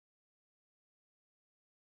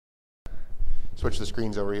switch the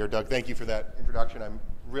screens over here. Doug, thank you for that introduction. I'm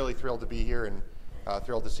really thrilled to be here and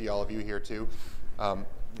thrilled to see all of you here too. So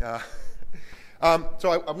I'm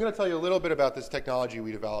going to tell you a little bit about this technology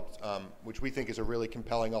we developed, which we think is a really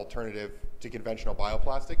compelling alternative to conventional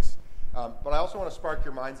bioplastics. But I also want to spark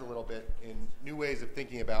your minds a little bit in new ways of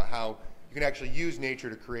thinking about how you can actually use nature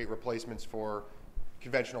to create replacements for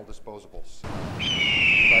conventional disposables. But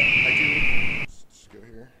I do, let's go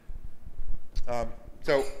here.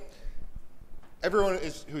 So everyone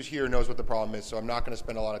who's here knows what the problem is, so I'm not going to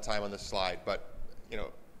spend a lot of time on this slide, but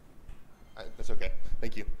that's okay.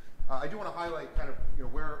 Thank you. I do want to highlight kind of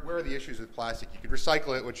where are the issues with plastic. You could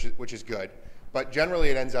recycle it, which is good, but generally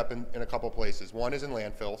it ends up in a couple places. One is in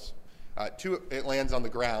landfills. Two, it lands on the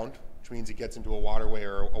ground, which means it gets into a waterway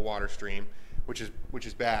or a water stream, which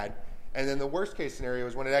is bad. And then the worst case scenario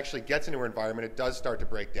is when it actually gets into our environment, it does start to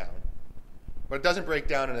break down. But it doesn't break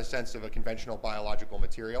down in a sense of a conventional biological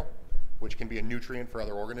material, which can be a nutrient for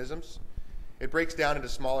other organisms. It breaks down into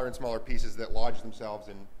smaller and smaller pieces that lodge themselves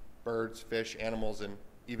in birds, fish, animals, and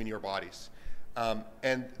even your bodies.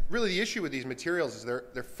 And really the issue with these materials is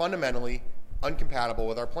they're fundamentally uncompatible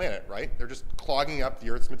with our planet, right? They're just clogging up the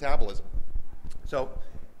Earth's metabolism. So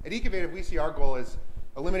at Ecovative, we see our goal as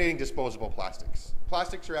eliminating disposable plastics.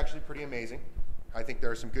 Plastics are actually pretty amazing. I think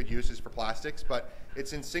there are some good uses for plastics, but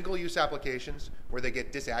it's in single-use applications where they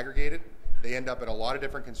get disaggregated. They end up at a lot of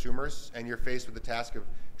different consumers, and you're faced with the task of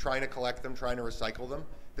trying to collect them, trying to recycle them,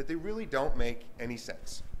 that they really don't make any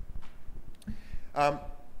sense.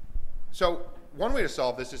 So one way to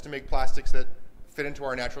solve this is to make plastics that fit into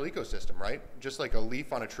our natural ecosystem, right? Just like a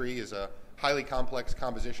leaf on a tree is a highly complex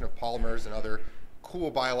composition of polymers and other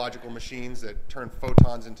cool biological machines that turn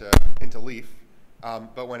photons into leaf.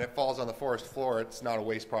 But when it falls on the forest floor, it's not a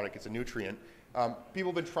waste product, it's a nutrient.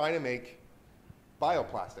 People have been trying to make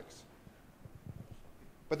bioplastics.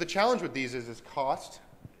 But the challenge with these is cost,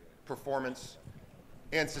 performance,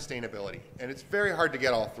 and sustainability. And it's very hard to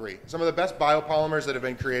get all three. Some of the best biopolymers that have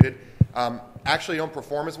been created actually don't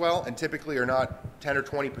perform as well and typically are not 10 or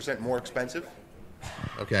 20% more expensive.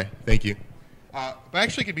 Okay, thank you. But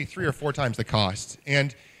actually could be 3 or 4 times the cost.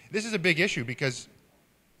 And this is a big issue because,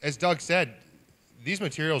 as Doug said, these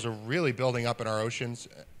materials are really building up in our oceans,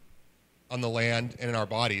 on the land, and in our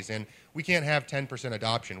bodies. And we can't have 10%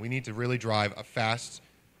 adoption. We need to really drive a fast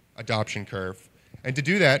adoption curve. And to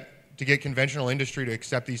do that, to get conventional industry to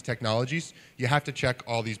accept these technologies, you have to check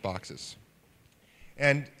all these boxes.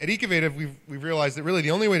 And at Ecovative, we've realized that really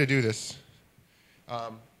the only way to do this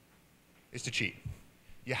is to cheat.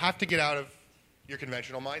 You have to get out of your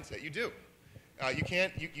conventional mindset. You do. You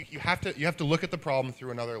can't. You have to look at the problem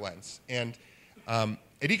through another lens. And at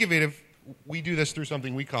Ecovative, we do this through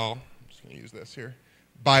something we call, I'm just going to use this here,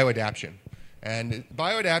 bioadaption. And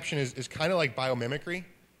bioadaption is kind of like biomimicry,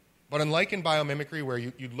 but unlike in biomimicry where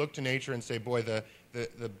you'd look to nature and say, boy,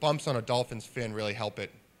 the bumps on a dolphin's fin really help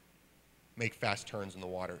it make fast turns in the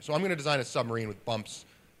water. So I'm going to design a submarine with bumps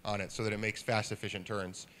on it so that it makes fast, efficient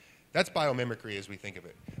turns. That's biomimicry as we think of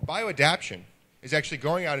it. Bioadaption is actually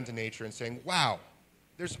going out into nature and saying, wow,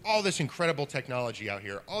 there's all this incredible technology out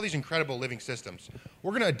here, all these incredible living systems.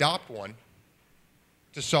 We're going to adopt one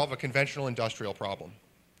to solve a conventional industrial problem.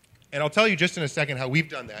 And I'll tell you just in a second how we've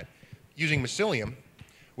done that using mycelium,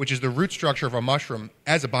 which is the root structure of a mushroom,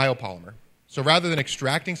 as a biopolymer. So rather than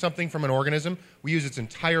extracting something from an organism, we use its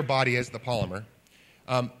entire body as the polymer.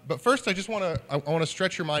 But first, I want to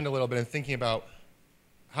stretch your mind a little bit in thinking about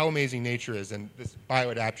how amazing nature is and this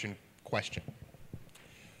bioadaption question.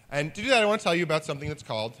 And to do that, I want to tell you about something that's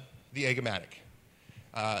called the Ematic.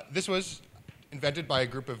 This was invented by a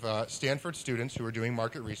group of Stanford students who were doing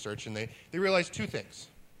market research, and they realized 2 things.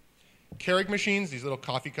 Keurig machines, these little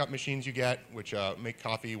coffee cup machines you get, which make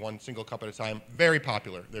coffee 1 single cup at a time, very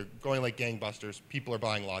popular. They're going like gangbusters. People are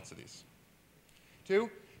buying lots of these.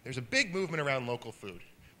 2, there's a big movement around local food.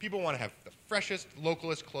 People want to have the freshest,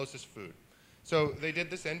 localest, closest food. So they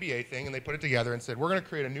did this NBA thing, and they put it together and said, we're going to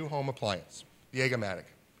create a new home appliance, the Ematic.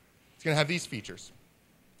 It's going to have these features.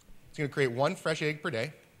 It's going to create 1 fresh egg per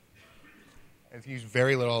day, and it's going to use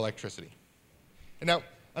very little electricity. And now,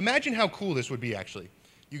 imagine how cool this would be, actually.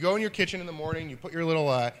 You go in your kitchen in the morning, you put your little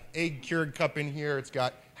egg Keurig cup in here. It's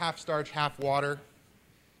got half starch, half water.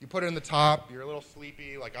 You put it in the top. You're a little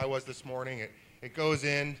sleepy, like I was this morning. It goes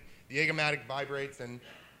in. The Ematic vibrates, and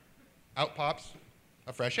out pops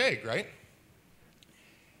a fresh egg, right?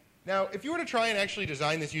 Now, if you were to try and actually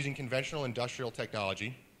design this using conventional industrial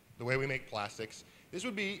technology, the way we make plastics, this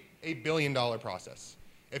would be a $1 billion process.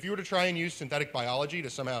 If you were to try and use synthetic biology to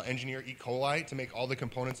somehow engineer E. coli to make all the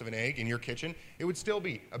components of an egg in your kitchen, it would still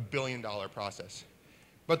be a $1 billion process.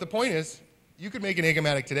 But the point is, you could make an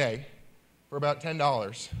Ematic today for about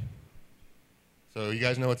 $10. So you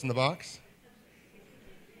guys know what's in the box?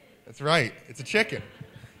 That's right. It's a chicken.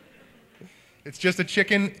 It's just a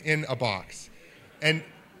chicken in a box. And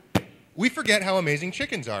we forget how amazing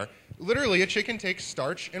chickens are. Literally, a chicken takes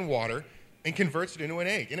starch and water and converts it into an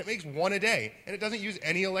egg. And it makes one a day. And it doesn't use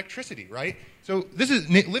any electricity, right? So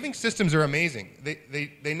living systems are amazing.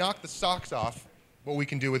 They knock the socks off what we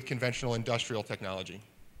can do with conventional industrial technology.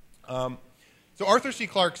 So Arthur C.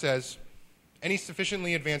 Clarke says, any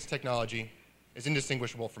sufficiently advanced technology is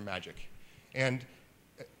indistinguishable from magic. And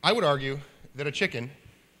I would argue that a chicken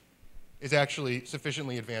is actually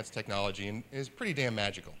sufficiently advanced technology and is pretty damn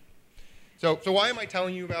magical. So why am I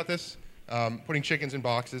telling you about this, putting chickens in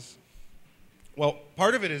boxes? Well,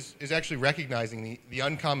 part of it is actually recognizing the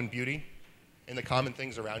uncommon beauty in the common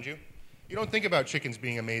things around you. You don't think about chickens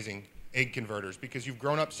being amazing egg converters because you've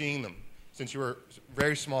grown up seeing them since you were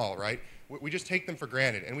very small, right? We just take them for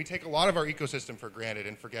granted, and we take a lot of our ecosystem for granted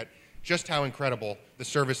and forget just how incredible the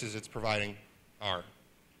services it's providing are.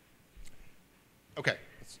 Okay,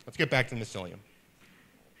 let's get back to mycelium.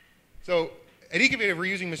 So at Ecovative, we're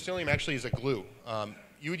using mycelium actually as a glue.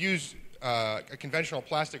 You would use a conventional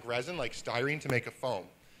plastic resin like styrene to make a foam.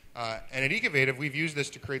 And at Ecovative, we've used this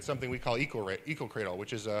to create something we call EcoCradle,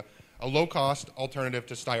 which is a low-cost alternative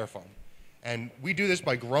to styrofoam. And we do this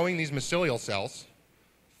by growing these mycelial cells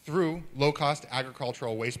through low-cost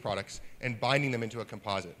agricultural waste products and binding them into a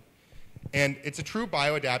composite. And it's a true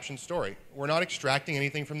bioadaption story. We're not extracting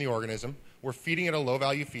anything from the organism. We're feeding it a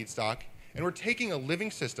low-value feedstock. And we're taking a living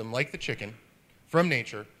system like the chicken from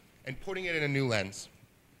nature and putting it in a new lens.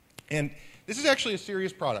 And this is actually a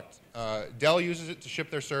serious product. Dell uses it to ship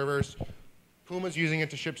their servers. Puma's using it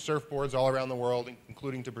to ship surfboards all around the world,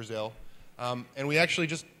 including to Brazil. And we actually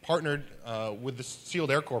just partnered with the Sealed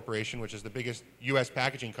Air Corporation, which is the biggest U.S.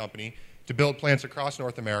 packaging company, to build plants across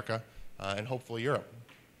North America and hopefully Europe.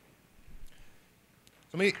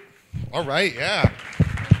 All right, yeah.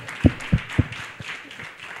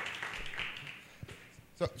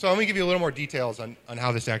 So let me give you a little more details on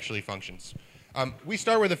how this actually functions. We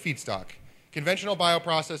start with a feedstock. Conventional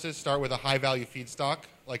bioprocesses start with a high-value feedstock,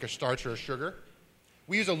 like a starch or a sugar.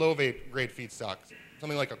 We use a low-grade feedstock,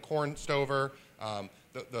 something like a corn stover,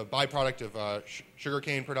 the byproduct of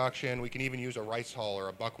sugarcane production. We can even use a rice hull or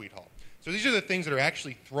a buckwheat hull. So these are the things that are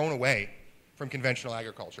actually thrown away from conventional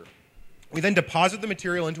agriculture. We then deposit the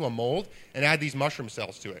material into a mold and add these mushroom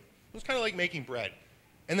cells to it. It's kind of like making bread.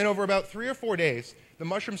 And then over about 3 or 4 days, the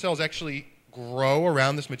mushroom cells actually grow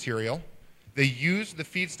around this material. They use the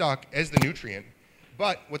feedstock as the nutrient,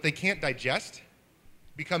 but what they can't digest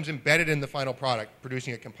becomes embedded in the final product,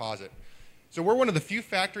 producing a composite. So we're one of the few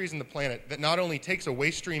factories on the planet that not only takes a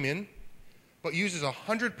waste stream in, but uses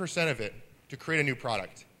 100% of it to create a new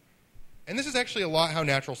product. And this is actually a lot how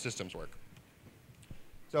natural systems work.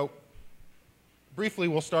 So briefly,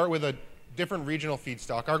 we'll start with a different regional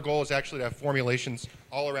feedstock. Our goal is actually to have formulations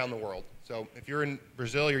all around the world. So if you're in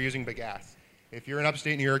Brazil, you're using bagasse. If you're in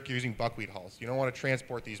upstate New York, you're using buckwheat hulls. You don't want to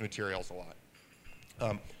transport these materials a lot.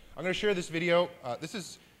 I'm going to share this video. This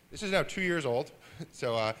is now 2 years old.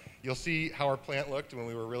 So you'll see how our plant looked when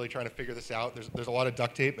we were really trying to figure this out. There's a lot of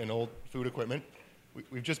duct tape and old food equipment.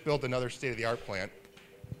 We've just built another state-of-the-art plant.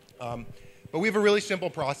 But we have a really simple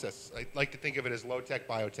process. I like to think of it as low-tech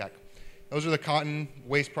biotech. Those are the cotton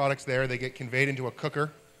waste products there. They get conveyed into a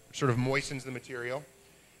cooker, which sort of moistens the material.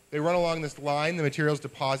 They run along this line. The material is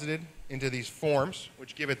deposited into these forms,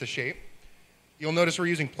 which give it the shape. You'll notice we're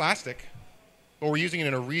using plastic, but we're using it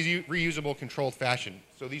in a reusable, controlled fashion.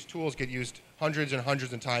 So these tools get used hundreds and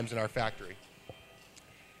hundreds of times in our factory.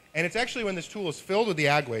 And it's actually when this tool is filled with the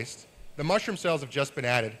ag waste, the mushroom cells have just been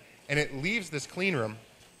added, and it leaves this clean room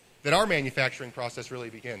that our manufacturing process really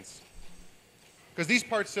begins. Because these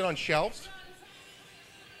parts sit on shelves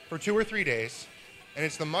for 2 or 3 days, and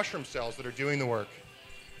it's the mushroom cells that are doing the work,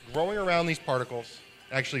 growing around these particles,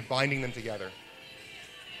 actually binding them together.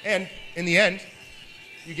 And in the end,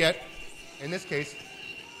 you get, in this case,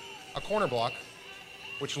 a corner block,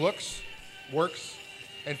 which looks, works,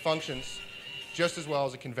 and functions just as well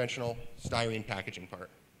as a conventional styrene packaging part.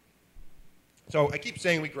 So I keep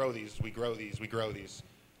saying we grow these, we grow these, we grow these.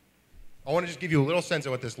 I want to just give you a little sense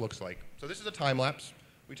of what this looks like. So this is a time lapse.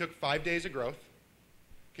 We took 5 days of growth,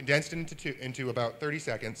 condensed it into about 30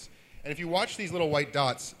 seconds. And if you watch these little white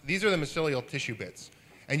dots, these are the mycelial tissue bits.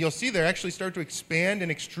 And you'll see they actually start to expand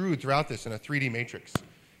and extrude throughout this in a 3D matrix.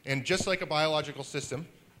 And just like a biological system,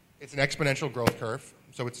 it's an exponential growth curve.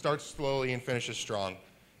 So it starts slowly and finishes strong.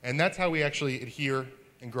 And that's how we actually adhere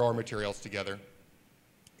and grow our materials together.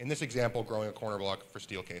 In this example, growing a corner block for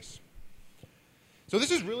steel case. So this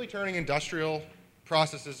is really turning industrial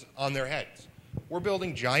processes on their heads. We're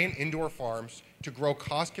building giant indoor farms to grow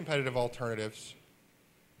cost-competitive alternatives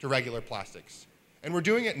to regular plastics. And we're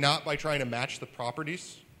doing it not by trying to match the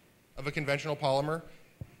properties of a conventional polymer,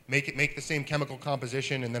 make the same chemical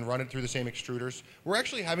composition and then run it through the same extruders. We're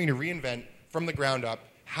actually having to reinvent from the ground up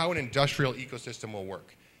how an industrial ecosystem will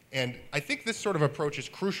work. And I think this sort of approach is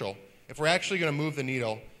crucial if we're actually going to move the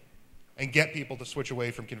needle and get people to switch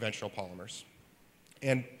away from conventional polymers.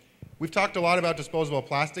 And we've talked a lot about disposable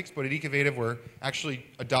plastics, but at Ecovative we're actually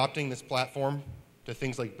adopting this platform to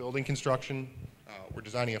things like building construction. We're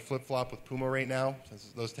designing a flip-flop with Puma right now,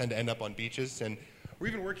 since those tend to end up on beaches. And we're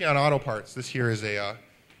even working on auto parts. This here is a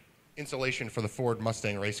insulation for the Ford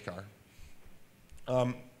Mustang race car.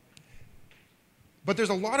 But there's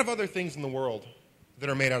a lot of other things in the world that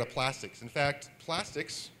are made out of plastics. In fact,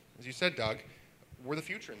 plastics, as you said, Doug, were the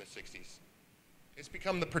future in the 60s. It's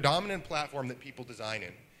become the predominant platform that people design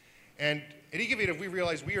in. And at Ecovative, we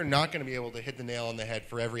realize we are not going to be able to hit the nail on the head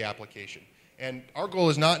for every application. And our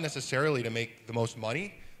goal is not necessarily to make the most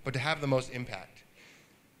money, but to have the most impact.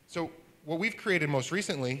 So what we've created most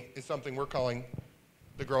recently is something we're calling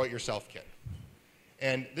the Grow It Yourself Kit.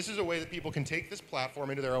 And this is a way that people can take this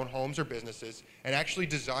platform into their own homes or businesses and actually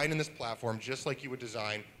design in this platform just like you would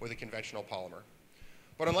design with a conventional polymer.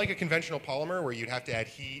 But unlike a conventional polymer where you'd have to add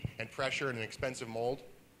heat and pressure and an expensive mold,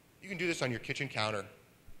 you can do this on your kitchen counter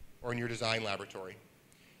or in your design laboratory.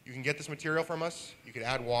 You can get this material from us, you can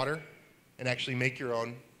add water, and actually make your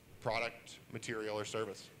own product, material, or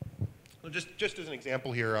service. So just as an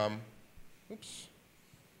example here, we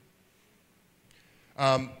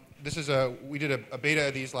did a beta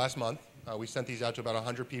of these last month. We sent these out to about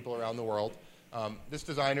 100 people around the world. This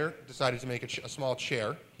designer decided to make a small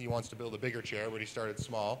chair. He wants to build a bigger chair, but he started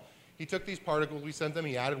small. He took these particles we sent them,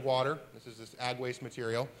 he added water. This is this ag waste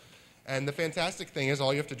material. And the fantastic thing is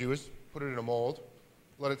all you have to do is put it in a mold,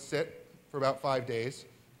 let it sit for about 5 days,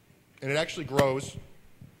 and it actually grows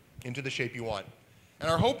into the shape you want. And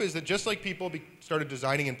our hope is that just like people started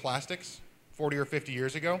designing in plastics 40 or 50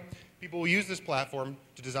 years ago, people will use this platform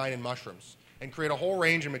to design in mushrooms and create a whole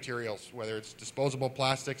range of materials, whether it's disposable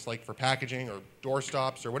plastics like for packaging or door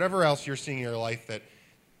stops or whatever else you're seeing in your life that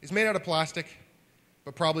is made out of plastic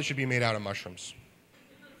but probably should be made out of mushrooms.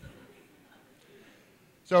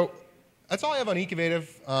 So that's all I have on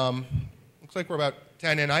Ecovative. Looks like we're about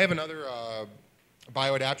 10 in. I have another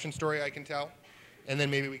bio-adaption story I can tell, and then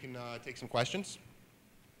maybe we can take some questions.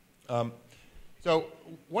 So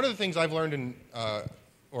one of the things I've learned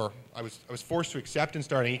or I was forced to accept in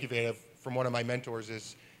starting Ecovative from one of my mentors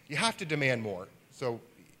is you have to demand more. So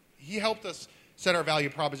he helped us set our value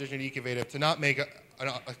proposition at Ecovative to not make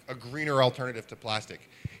a greener alternative to plastic.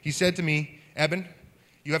 He said to me, Eben,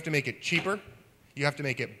 you have to make it cheaper, you have to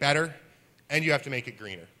make it better, and you have to make it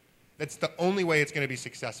greener. That's the only way it's going to be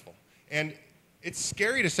successful. And it's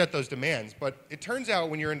scary to set those demands, but it turns out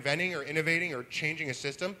when you're inventing or innovating or changing a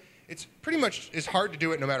system, it's pretty much as hard to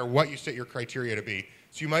do it no matter what you set your criteria to be.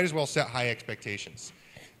 So you might as well set high expectations.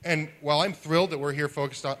 And while I'm thrilled that we're here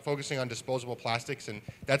focusing on disposable plastics, and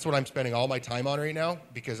that's what I'm spending all my time on right now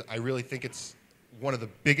because I really think it's one of the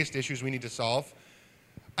biggest issues we need to solve,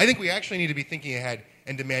 I think we actually need to be thinking ahead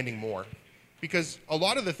and demanding more. Because a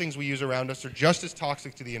lot of the things we use around us are just as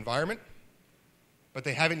toxic to the environment, but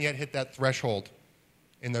they haven't yet hit that threshold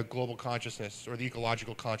in the global consciousness or the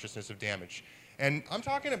ecological consciousness of damage. And I'm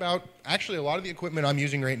talking about actually a lot of the equipment I'm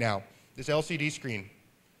using right now. This LCD screen,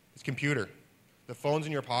 this computer, the phones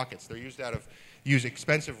in your pockets. They're use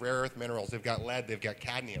expensive rare earth minerals. They've got lead, they've got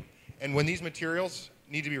cadmium. And when these materials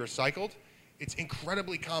need to be recycled, it's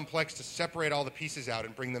incredibly complex to separate all the pieces out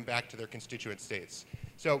and bring them back to their constituent states.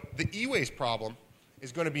 So the e-waste problem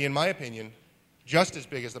is going to be, in my opinion, just as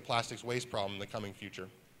big as the plastics waste problem in the coming future.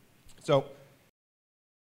 So